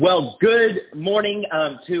Well, good morning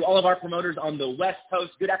to all of our promoters on the West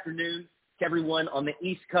Coast. Good afternoon to everyone on the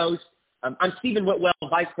East Coast. I'm Stephen Whitwell,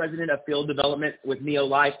 Vice President of Field Development with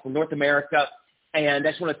Neolife for North America. And I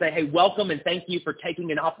just want to say, hey, welcome and thank you for taking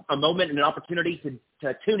a moment and an opportunity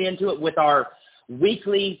to tune into it with our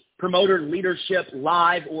weekly Promoter Leadership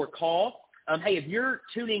Live or call. Hey, if you're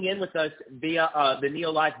tuning in with us via the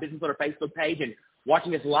Neolife Business Builder Facebook page and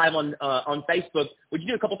watching us live on Facebook, would you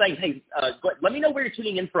do a couple things? Hey, let me know where you're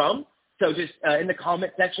tuning in from. So just in the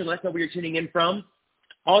comment section, let us know where you're tuning in from.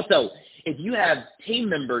 Also, if you have team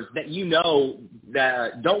members that you know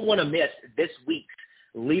that don't want to miss this week's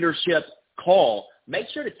leadership call, make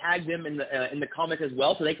sure to tag them in the comments as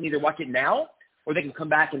well so they can either watch it now or they can come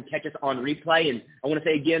back and catch us on replay. And I want to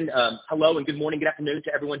say again, hello and good morning, good afternoon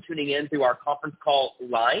to everyone tuning in through our conference call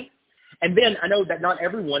line. And then I know that not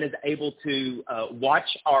everyone is able to watch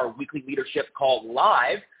our weekly leadership call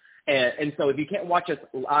live. And so if you can't watch us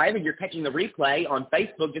live and you're catching the replay on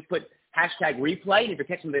Facebook, just put hashtag replay. And if you're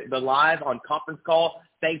catching the live on conference call,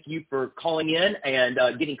 thank you for calling in and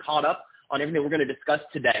getting caught up on everything we're going to discuss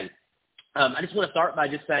today. I just want to start by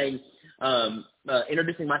just saying,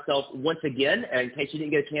 introducing myself once again, in case you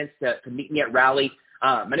didn't get a chance to meet me at Rally.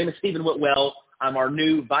 My name is Stephen Whitwell. I'm our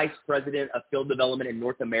new Vice President of Field Development in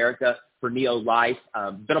North America for Neolife.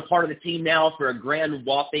 Been a part of the team now for a grand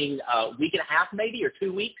whopping week and a half maybe or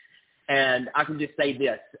 2 weeks. And I can just say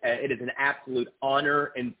this, it is an absolute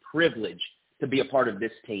honor and privilege to be a part of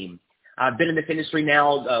this team. I've been in this industry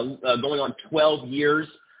now going on 12 years,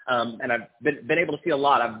 and I've been able to see a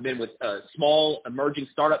lot. I've been with small emerging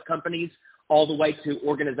startup companies all the way to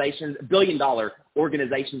organizations, billion-dollar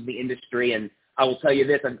organizations in the industry. And I will tell you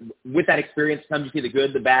this, with that experience comes you see the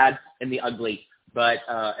good, the bad, and the ugly. But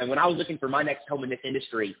and when I was looking for my next home in this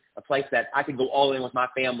industry, a place that I could go all in with my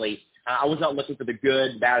family, I was not looking for the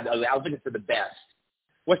good, bad, ugly. I was looking for the best.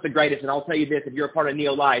 What's the greatest? And I'll tell you this, if you're a part of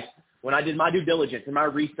Neolife, when I did my due diligence and my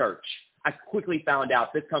research, I quickly found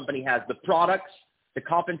out this company has the products, the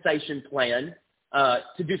compensation plan,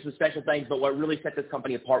 to do some special things, but what really set this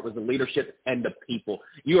company apart was the leadership and the people.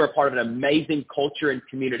 You are a part of an amazing culture and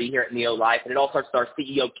community here at Neolife, and it all starts with our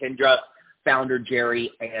CEO, Kendra, founder,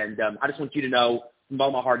 Jerry, and I just want you to know from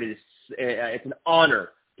all my heart, it's an honor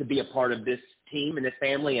to be a part of this team and this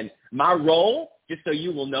family, and my role, just so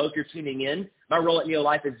you will know if you're tuning in, my role at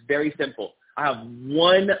Neolife is very simple. I have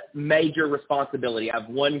one major responsibility. I have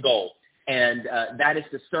one goal, and that is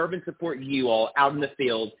to serve and support you all out in the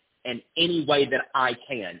field in any way that I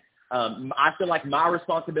can. I feel like my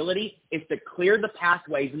responsibility is to clear the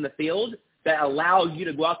pathways in the field that allow you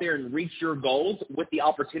to go out there and reach your goals with the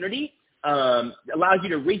opportunity, allows you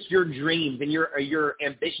to reach your dreams and your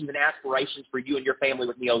ambitions and aspirations for you and your family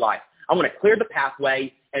with Neolife. I want to clear the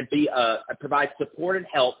pathway and provide support and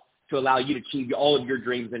help to allow you to achieve all of your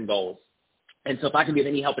dreams and goals. And so if I can be of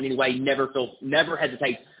any help in any way, never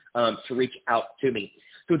hesitate to reach out to me.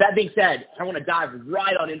 So with that being said, I want to dive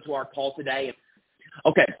right on into our call today.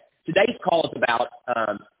 Okay, today's call is about,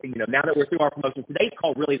 now that we're through our promotion, today's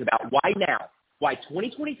call really is about why now, why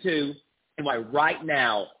 2022, and why right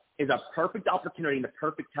now is a perfect opportunity and the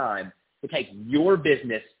perfect time to take your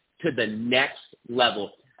business to the next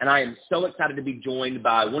level. And I am so excited to be joined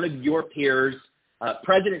by one of your peers,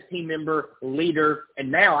 president, team member, leader, and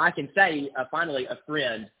now I can say, finally, a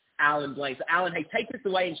friend, Alan Blaine. So, Alan, hey, take this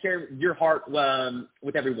away and share your heart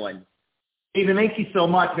with everyone. Stephen, thank you so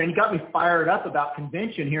much, man. You got me fired up about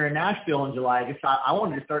convention here in Nashville in July. I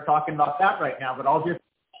wanted to start talking about that right now, but I'll just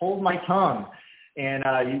hold my tongue. And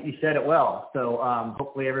you said it well. So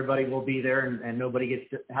hopefully everybody will be there and nobody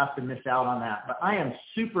has to miss out on that. But I am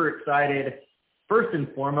super excited. First and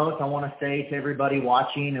foremost, I want to say to everybody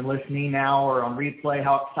watching and listening now or on replay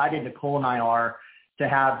how excited Nicole and I are to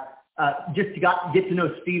have just to get to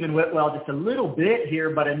know Stephen Whitwell just a little bit here,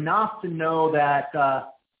 but enough to know that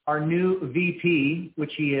our new VP,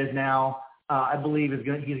 which he is now, I believe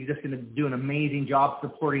he's just going to do an amazing job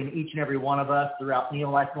supporting each and every one of us throughout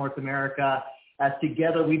Neolife North America, as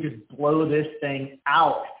together we just blow this thing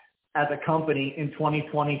out as a company in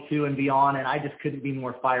 2022 and beyond. And I just couldn't be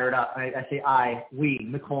more fired up. I say we,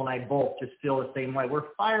 Nicole and I both just feel the same way. We're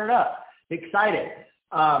fired up, excited.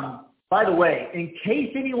 By the way, in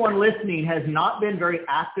case anyone listening has not been very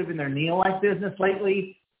active in their Neolife business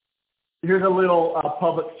lately, here's a little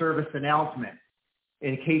public service announcement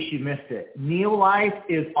in case you missed it. Neolife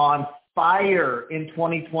is on fire in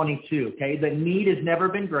 2022, okay? The need has never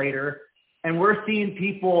been greater, and we're seeing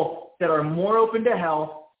people that are more open to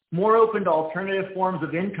health, more open to alternative forms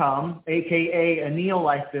of income, aka a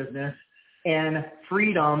Neolife business, and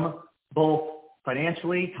freedom, both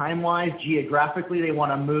financially, time-wise, geographically, they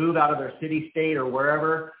want to move out of their city, state, or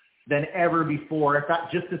wherever than ever before. In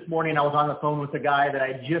fact, just this morning, I was on the phone with a guy that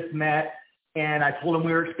I just met, and I told him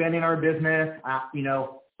we were expanding our business,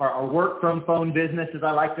 our work from phone business, as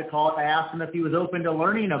I like to call it. I asked him if he was open to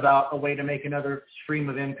learning about a way to make another stream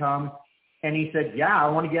of income. And he said, yeah, I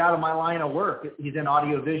want to get out of my line of work. He's in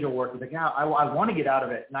audio-visual work. He's like, yeah, I want to get out of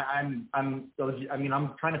it. And I'm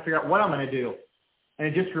trying to figure out what I'm going to do. And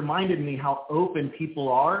it just reminded me how open people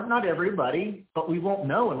are. Not everybody, but we won't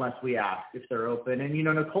know unless we ask if they're open. And,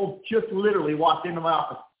 Nicole just literally walked into my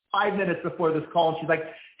office 5 minutes before this call, and she's like,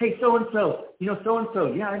 hey, so-and-so,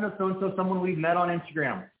 so-and-so. Yeah, I know so-and-so, someone we've met on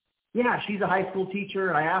Instagram. Yeah, she's a high school teacher,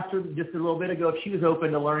 and I asked her just a little bit ago if she was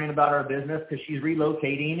open to learning about our business because she's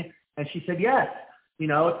relocating. And she said, yes.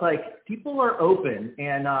 It's like people are open.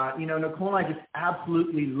 And, Nicole and I just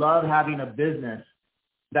absolutely love having a business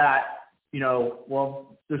that,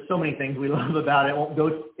 there's so many things we love about it. I won't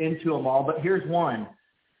go into them all, but here's one.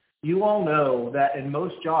 You all know that in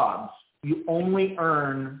most jobs, you only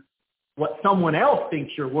earn what someone else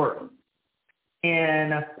thinks you're worth.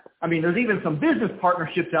 And, there's even some business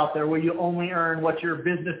partnerships out there where you only earn what your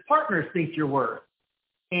business partners think you're worth.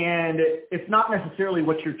 And it's not necessarily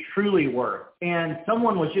what you're truly worth. And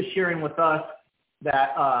someone was just sharing with us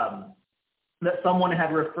that that someone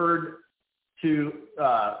had referred to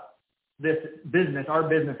this business, our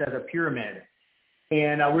business, as a pyramid.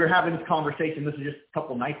 And we were having this conversation, this was just a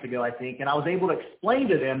couple nights ago, I think, and I was able to explain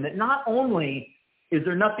to them that not only is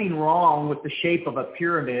there nothing wrong with the shape of a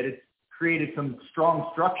pyramid, it's created some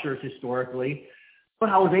strong structures historically, but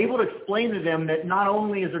I was able to explain to them that not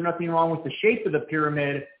only is there nothing wrong with the shape of the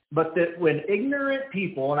pyramid, but that when ignorant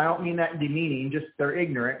people, and I don't mean that demeaning, just they're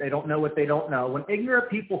ignorant, they don't know what they don't know. When ignorant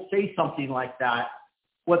people say something like that,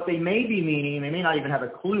 what they may be meaning, they may not even have a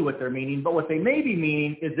clue what they're meaning, but what they may be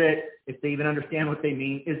meaning is that, if they even understand what they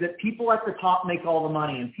mean, is that people at the top make all the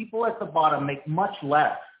money and people at the bottom make much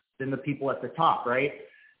less than the people at the top, right?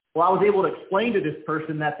 Well, I was able to explain to this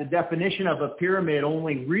person that the definition of a pyramid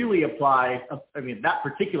only really applies, that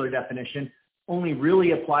particular definition only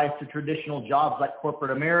really applies to traditional jobs like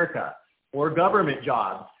corporate America or government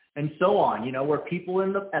jobs and so on, where people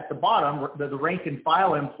at the bottom, the rank and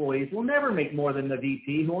file employees, will never make more than the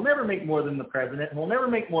VP, who will never make more than the president, and will never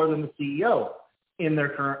make more than the CEO in their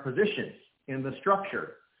current positions in the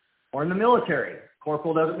structure. Or in the military,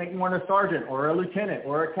 corporal doesn't make more than a sergeant or a lieutenant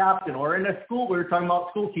or a captain. Or in a school, we were talking about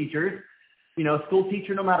school teachers. School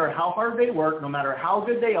teacher, no matter how hard they work, no matter how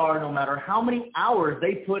good they are, no matter how many hours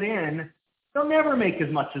they put in, they'll never make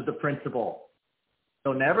as much as the principal.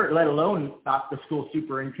 They'll never, let alone not the school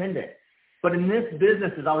superintendent. But in this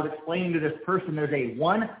business, as I was explaining to this person, there's a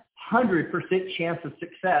 100% chance of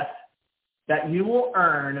success that you will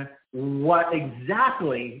earn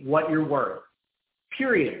exactly what you're worth.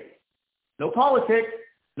 Period. No politics,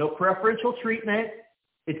 no preferential treatment.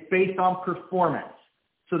 It's based on performance.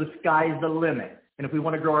 So the sky's the limit. And if we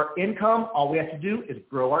want to grow our income, all we have to do is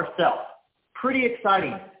grow ourselves. Pretty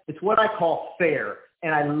exciting. It's what I call fair.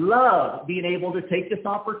 And I love being able to take this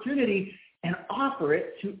opportunity and offer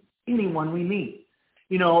it to anyone we meet.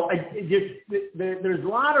 There's a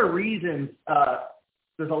lot of reasons.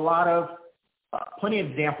 There's a lot of plenty of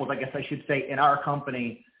examples, I guess I should say, in our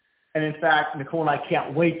company. And in fact, Nicole and I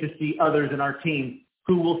can't wait to see others in our team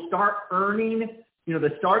who will start earning,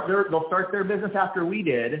 they'll start their business after we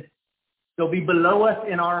did. They'll be below us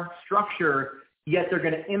in our structure, yet they're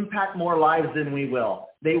going to impact more lives than we will.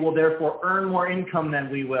 They will therefore earn more income than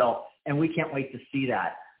we will, and we can't wait to see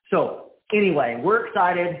that. So anyway, we're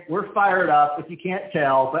excited. We're fired up, if you can't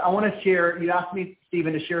tell. But I want to share, you asked me,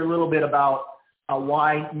 Stephen, to share a little bit about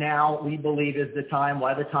why now we believe is the time,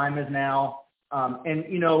 why the time is now.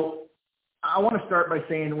 I want to start by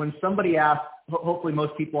saying when somebody asks, hopefully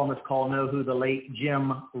most people on this call know who the late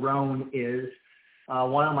Jim Rohn is,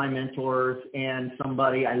 one of my mentors and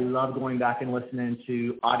somebody I love going back and listening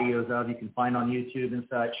to audios of. You can find on YouTube and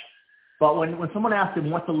such. But when someone asked him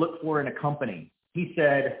what to look for in a company, he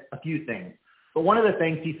said a few things. But one of the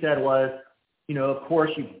things he said was, of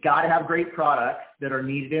course, you've got to have great products that are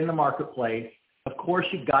needed in the marketplace. Of course,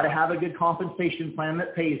 you've got to have a good compensation plan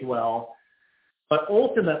that pays well. But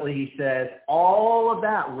ultimately, he says, all of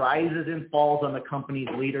that rises and falls on the company's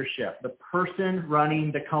leadership, the person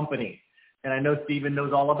running the company. And I know Stephen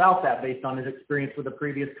knows all about that based on his experience with the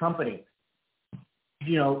previous company.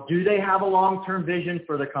 Do they have a long-term vision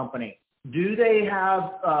for the company? Do they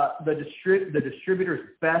have the distributor's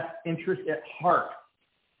best interest at heart?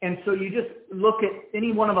 And so you just look at,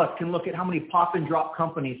 any one of us can look at how many pop and drop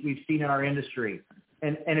companies we've seen in our industry.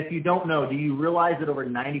 And if you don't know, do you realize that over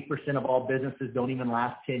 90% of all businesses don't even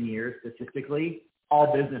last 10 years statistically?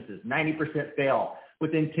 All businesses, 90% fail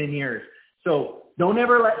within 10 years. So don't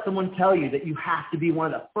ever let someone tell you that you have to be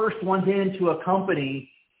one of the first ones into a company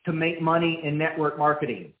to make money in network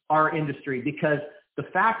marketing, our industry, because the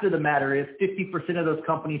fact of the matter is 50% of those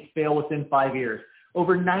companies fail within 5 years.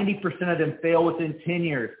 Over 90% of them fail within 10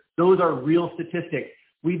 years. Those are real statistics.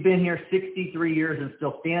 We've been here 63 years and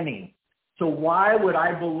still standing. So why would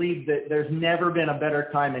I believe that there's never been a better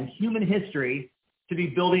time in human history to be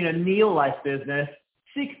building a Neolife business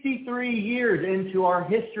 63 years into our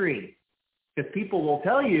history? Because people will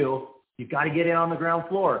tell you, you've got to get in on the ground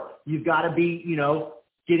floor. You've got to be,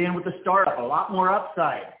 get in with the startup, a lot more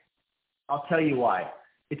upside. I'll tell you why.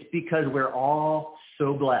 It's because we're all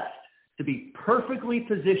so blessed to be perfectly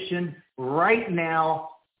positioned right now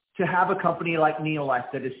to have a company like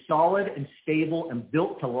Neolife that is solid and stable and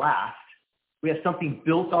built to last. We have something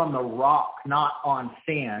built on the rock, not on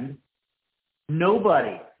sand.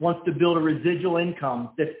 Nobody wants to build a residual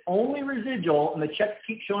income that's only residual and the checks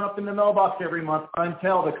keep showing up in the mailbox every month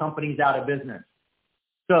until the company's out of business.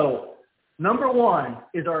 So number one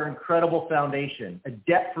is our incredible foundation, a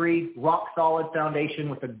debt-free, rock-solid foundation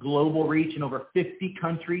with a global reach in over 50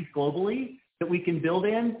 countries globally that we can build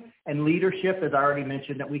in, and leadership, as I already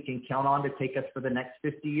mentioned, that we can count on to take us for the next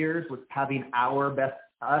 50 years with having our best,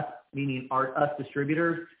 us, meaning us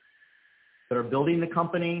distributors that are building the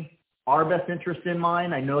company, our best interest in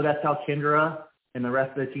mind. I know that's how Kendra and the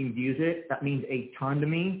rest of the team views it. That means a ton to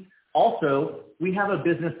me. Also, we have a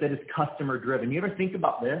business that is customer driven. You ever think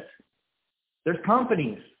about this? There's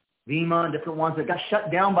companies, Vima and different ones that got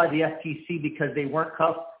shut down by the FTC because they weren't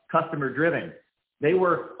customer driven. They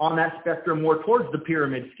were on that spectrum more towards the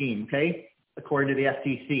pyramid scheme, okay, according to the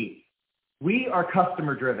FTC. We are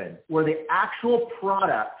customer driven, where the actual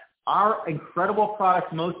product, our incredible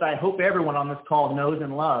products, I hope everyone on this call knows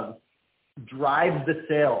and loves, drives the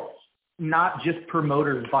sales, not just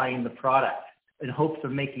promoters buying the product in hopes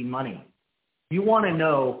of making money. You want to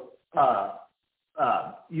know,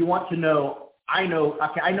 I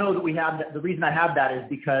know that we have that. The reason I have that is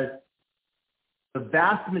because the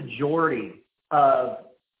vast majority of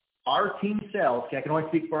our team sales, I can only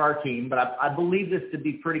speak for our team, but I believe this to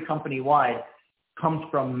be pretty company-wide, comes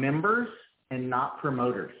from members and not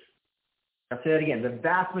promoters. I'll say that again. The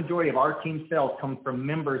vast majority of our team sales come from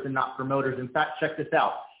members and not promoters. In fact, check this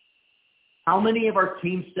out. How many of our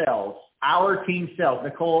team sales,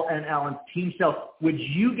 Nicole and Alan's team sales, would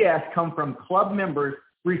you guess come from club members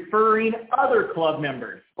referring other club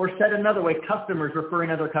members? Or said another way, customers referring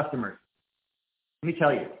other customers? Let me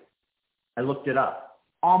tell you. I looked it up.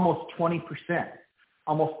 Almost 20%.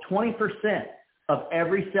 Almost 20% of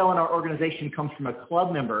every sale in our organization comes from a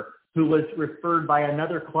club member who was referred by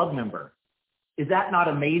another club member. Is that not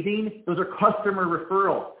amazing? Those are customer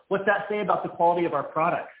referrals. What's that say about the quality of our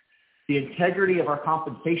products, the integrity of our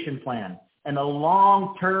compensation plan, and the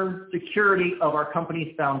long-term security of our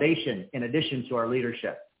company's foundation in addition to our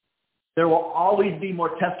leadership? There will always be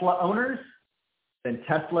more Tesla owners than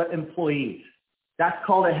Tesla employees. That's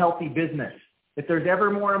called a healthy business. If there's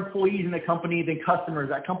ever more employees in the company than customers,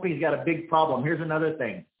 that company's got a big problem. Here's another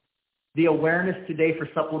thing. The awareness today for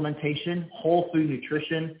supplementation, whole food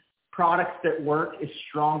nutrition, products that work is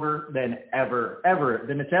stronger than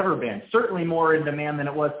than it's ever been. Certainly more in demand than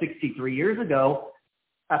it was 63 years ago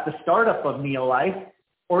at the startup of Neolife,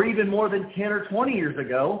 or even more than 10 or 20 years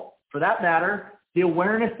ago. For that matter, the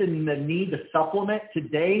awareness and the need to supplement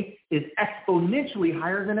today is exponentially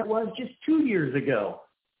higher than it was just 2 years ago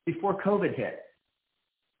before COVID hit.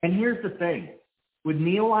 And here's the thing. With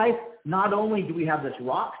Neolife, not only do we have this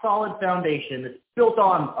rock-solid foundation that's built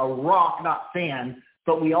on a rock, not sand,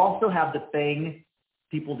 but we also have the thing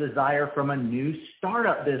people desire from a new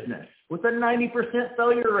startup business with a 90%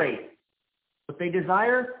 failure rate. What they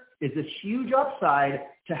desire is this huge upside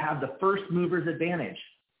to have the first mover's advantage.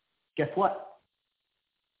 Guess what?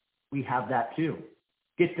 We have that too.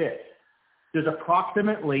 Get this. There's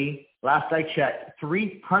approximately, last I checked,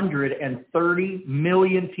 330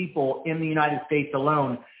 million people in the United States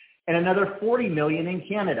alone and another 40 million in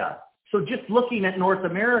Canada. So just looking at North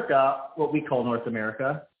America, what we call North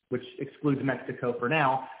America, which excludes Mexico for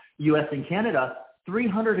now, U.S. and Canada,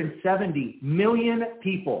 370 million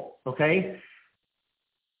people, okay?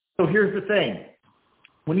 So here's the thing.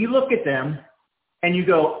 When you look at them and you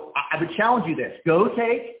go, I would challenge you this.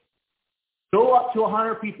 Go up to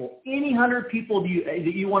 100 people, any 100 people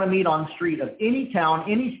that you want to meet on the street of any town,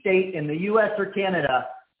 any state in the U.S. or Canada,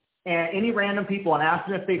 and any random people, and ask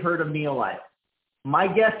them if they've heard of Neolife. My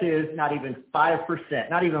guess is not even 5%,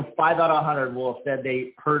 not even 5 out of 100 will have said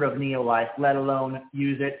they heard of Neolife, let alone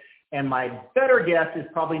use it. And my better guess is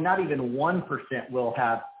probably not even 1%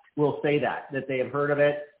 will say that they have heard of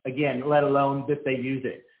it, again, let alone that they use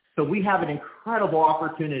it. So we have an incredible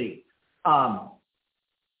opportunity.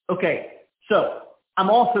 Okay, so I'm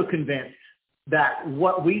also convinced that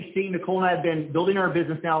what we've seen, Nicole and I have been building our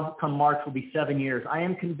business now, come March will be 7 years. I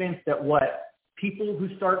am convinced that what people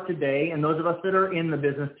who start today and those of us that are in the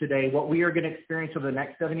business today, what we are going to experience over the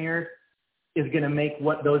next 7 years is going to make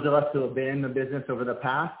what those of us who have been in the business over the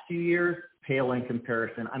past few years pale in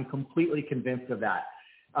comparison. I'm completely convinced of that.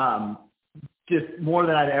 Just more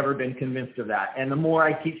than I've ever been convinced of that. And the more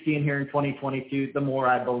I keep seeing here in 2022, the more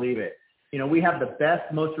I believe it. You know, we have the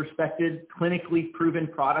best, most respected, clinically proven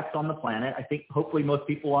products on the planet. I think hopefully most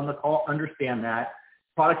people on the call understand that.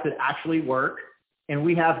 Products that actually work. And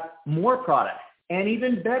we have more products and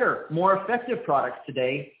even better, more effective products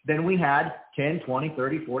today than we had 10, 20,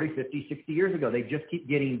 30, 40, 50, 60 years ago. They just keep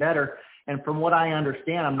getting better. And from what I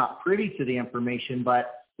understand, I'm not privy to the information,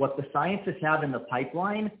 but what the scientists have in the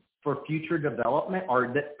pipeline for future development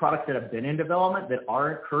are the products that have been in development, that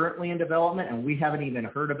are currently in development, and we haven't even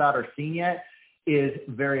heard about or seen yet, is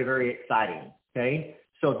very, very exciting. Okay.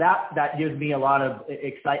 So that gives me a lot of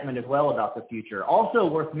excitement as well about the future. Also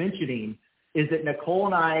worth mentioning is that Nicole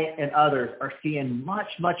and I and others are seeing much,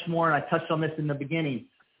 much more, and I touched on this in the beginning,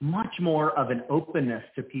 much more of an openness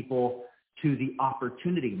to people, to the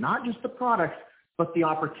opportunity, not just the products, but the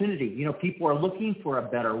opportunity. You know, people are looking for a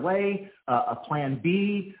better way, a plan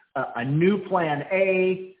B, a new plan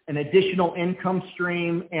A, an additional income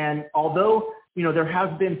stream. And although, you know, there has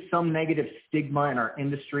been some negative stigma in our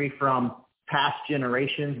industry from past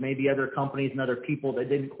generations, maybe other companies and other people that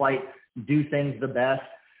didn't quite do things the best,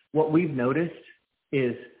 what we've noticed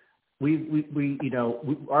is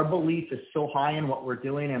our belief is so high in what we're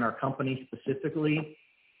doing and our company specifically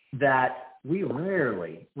that we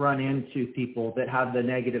rarely run into people that have the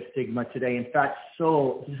negative stigma today. In fact,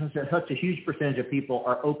 such a huge percentage of people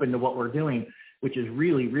are open to what we're doing, which is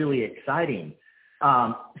really, really exciting.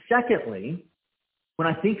 Secondly, when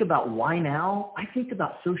I think about why now, I think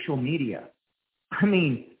about social media. I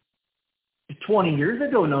mean, 20 years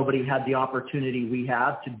ago, nobody had the opportunity we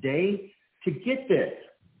have today to get this.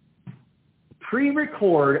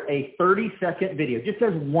 Pre-record a 30-second video, just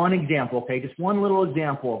as one example, okay? Just one little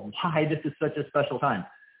example of why this is such a special time.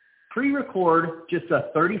 Pre-record just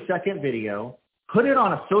a 30-second video, put it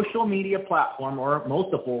on a social media platform or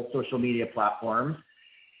multiple social media platforms,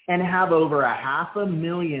 and have over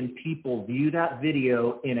 500,000 people view that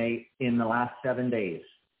video in the last 7 days.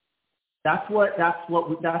 That's what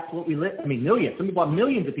we live. I mean, millions. Some people have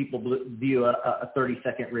millions of people view a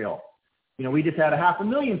 30-second reel. You know, we just had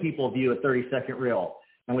 500,000 people view a 30-second reel,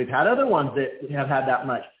 and we've had other ones that have had that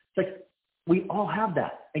much. It's like we all have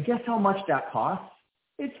that. And guess how much that costs?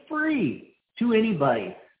 It's free to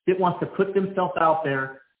anybody that wants to put themselves out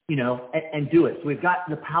there, you know, and do it. So we've got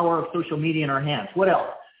the power of social media in our hands. What else?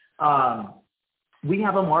 We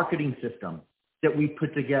have a marketing system that we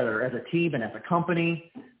put together as a team and as a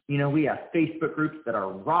company. You know, we have Facebook groups that are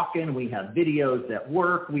rocking. We have videos that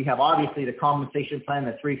work. We have obviously the compensation plan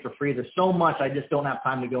that's free for free. There's so much I just don't have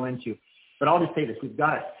time to go into. But I'll just say this. We've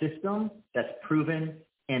got a system that's proven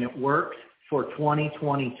and it works for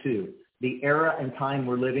 2022, the era and time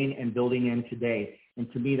we're living and building in today.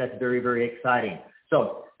 And to me, that's very, very exciting.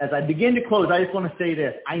 So as I begin to close, I just want to say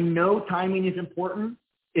this. I know timing is important.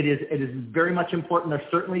 It is very much important.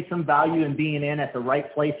 There's certainly some value in being in at the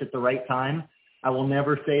right place at the right time. I will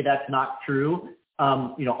never say that's not true.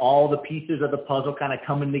 You know, all the pieces of the puzzle kind of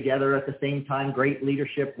coming together at the same time, great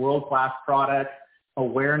leadership, world-class products,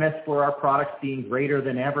 awareness for our products being greater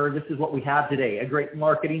than ever. This is what we have today, a great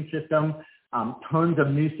marketing system, tons of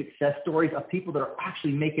new success stories of people that are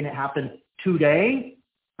actually making it happen today,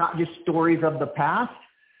 not just stories of the past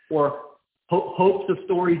or hopes of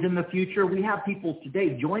stories in the future. We have people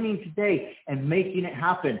today joining today and making it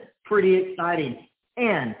happen. Pretty exciting.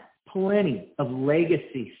 And plenty of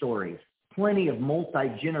legacy stories, plenty of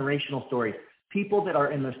multi-generational stories, people that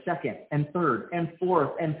are in their second and third and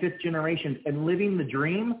fourth and fifth generations and living the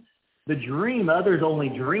dream others only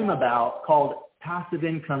dream about, called passive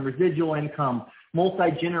income, residual income,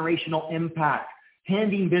 multi-generational impact,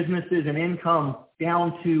 handing businesses and income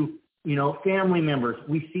down to, you know, family members.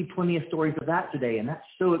 We see plenty of stories of that today, and that's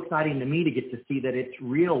so exciting to me to get to see that it's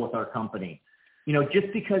real with our company. You know, just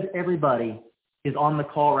because everybody is on the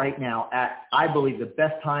call right now at, I believe, the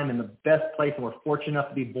best time and the best place, and we're fortunate enough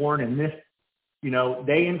to be born in this, you know,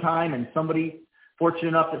 day and time, and somebody fortunate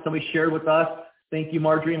enough that somebody shared with us. Thank you,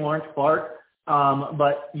 Marjorie and Lawrence Clark.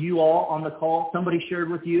 But you all on the call, somebody shared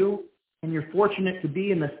with you, and you're fortunate to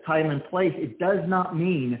be in this time and place. It does not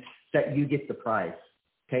mean that you get the prize.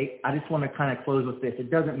 Okay? I just want to kind of close with this. It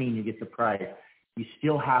doesn't mean you get the prize. You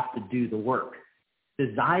still have to do the work.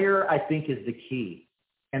 Desire, I think, is the key.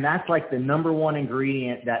 And that's like the number one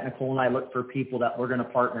ingredient that Nicole and I look for people that we're going to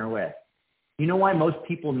partner with. You know why most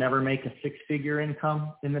people never make a six-figure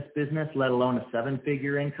income in this business, let alone a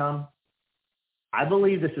seven-figure income? I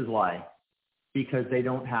believe this is why. Because they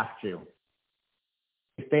don't have to.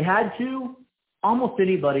 If they had to, almost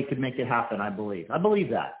anybody could make it happen, I believe. I believe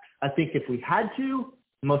that. I think if we had to,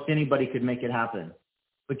 most anybody could make it happen.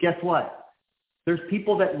 But guess what? There's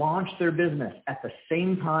people that launched their business at the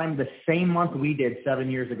same time, the same month we did 7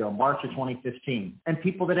 years ago, March of 2015, and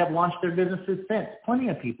people that have launched their businesses since, plenty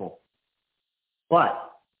of people.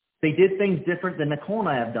 But they did things different than Nicole and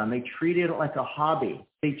I have done. They treated it like a hobby.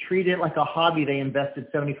 They treated it like a hobby they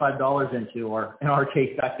invested $75 into, or in our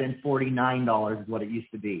case back then, $49 is what it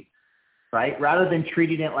used to be, right? Rather than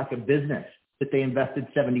treating it like a business that they invested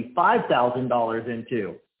 $75,000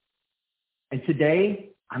 into. And today,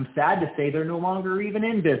 I'm sad to say they're no longer even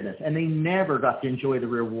in business, and they never got to enjoy the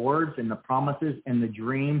rewards and the promises and the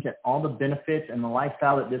dreams and all the benefits and the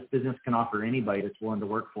lifestyle that this business can offer anybody that's willing to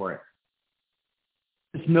work for it.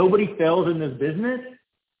 If nobody fails in this business,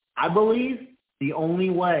 I believe the only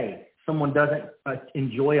way someone doesn't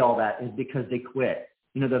enjoy all that is because they quit.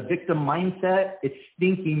 You know, the victim mindset, it's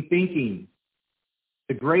stinking thinking.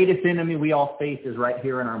 The greatest enemy we all face is right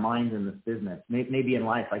here in our minds in this business. Maybe in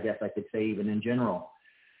life, I guess I could say, even in general.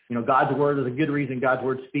 You know, God's word is a good reason God's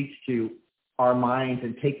word speaks to our minds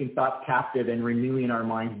and taking thoughts captive and renewing our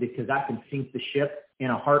minds, because that can sink the ship in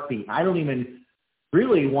a heartbeat. I don't even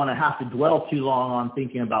really want to have to dwell too long on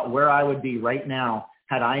thinking about where I would be right now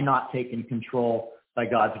had I not taken control by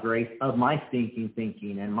God's grace of my stinking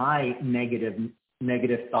thinking and my negative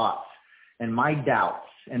thoughts and my doubts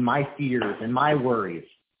and my fears and my worries.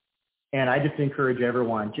 And I just encourage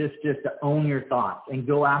everyone just to own your thoughts and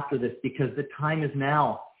go after this, because the time is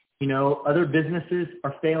now. You know, other businesses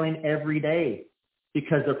are failing every day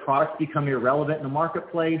because their products become irrelevant in the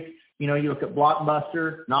marketplace. You know, you look at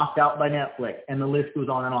Blockbuster, knocked out by Netflix, and the list goes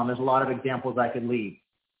on and on. There's a lot of examples I could leave.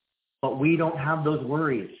 But we don't have those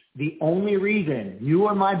worries. The only reason you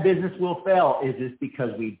or my business will fail is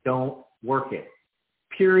because we don't work it.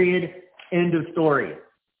 Period. End of story.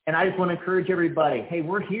 And I just want to encourage everybody, hey,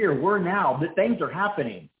 we're here. We're now. The things are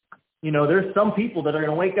happening. You know, there's some people that are going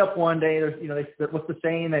to wake up one day. There's, you know, what's the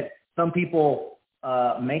saying that some people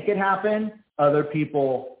make it happen, other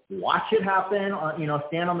people watch it happen, you know,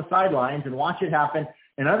 stand on the sidelines and watch it happen,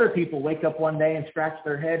 and other people wake up one day and scratch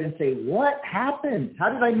their head and say, what happened? How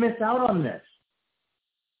did I miss out on this?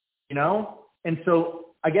 You know? And so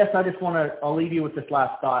I guess I'll leave you with this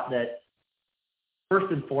last thought that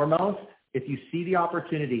first and foremost, if you see the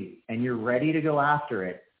opportunity and you're ready to go after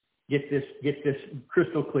it, get this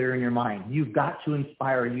crystal clear in your mind. You've got to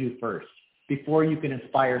inspire you first before you can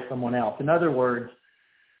inspire someone else. In other words,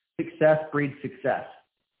 success breeds success.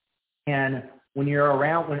 And when you're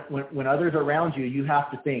around, when others are around you, you have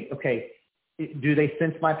to think, okay, do they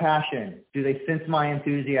sense my passion? Do they sense my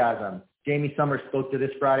enthusiasm? Jamie Summers spoke to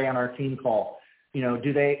this Friday on our team call. You know,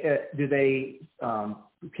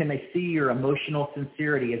 can they see your emotional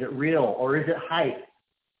sincerity? Is it real or is it hype?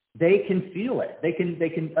 They can feel it. They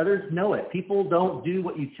can, others know it. People don't do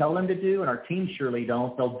what you tell them to do, and our team surely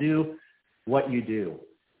don't. They'll do what you do.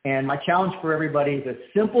 And my challenge for everybody is a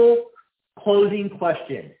simple closing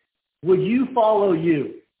question. Would you follow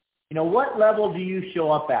you? You know, what level do you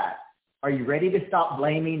show up at? Are you ready to stop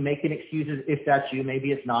blaming, making excuses if that's you?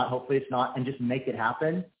 Maybe it's not. Hopefully it's not. And just make it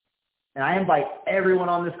happen. And I invite everyone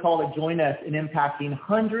on this call to join us in impacting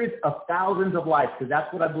hundreds of thousands of lives, because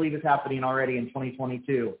that's what I believe is happening already in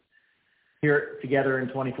 2022, here together in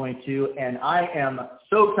 2022. And I am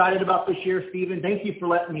so excited about this year, Stephen. Thank you for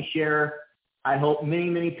letting me share. I hope many,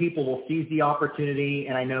 many people will seize the opportunity,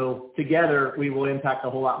 and I know together we will impact a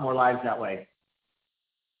whole lot more lives that way.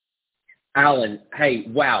 Alan, hey,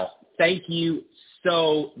 wow. Thank you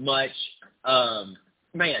so much.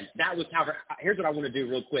 Man, that was how. Here's what I want to do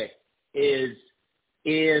real quick. Is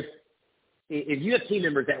if you have team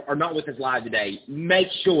members that are not with us live today, make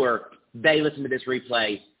sure they listen to this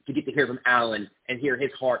replay to get to hear from Alan and hear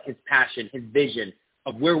his heart, his passion, his vision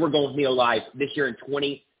of where we're going with Neolife this year in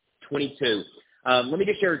 2022. Let me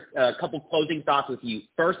just share a couple closing thoughts with you.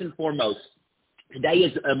 First and foremost, today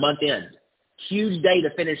is a month end. Huge day to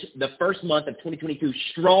finish the first month of 2022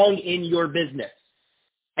 strong in your business.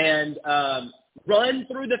 And run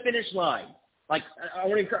through the finish line. Like, I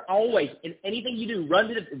want to encourage always, in anything you do,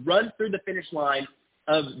 run through the finish line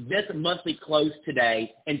of this monthly close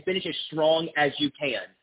today and finish as strong as you can.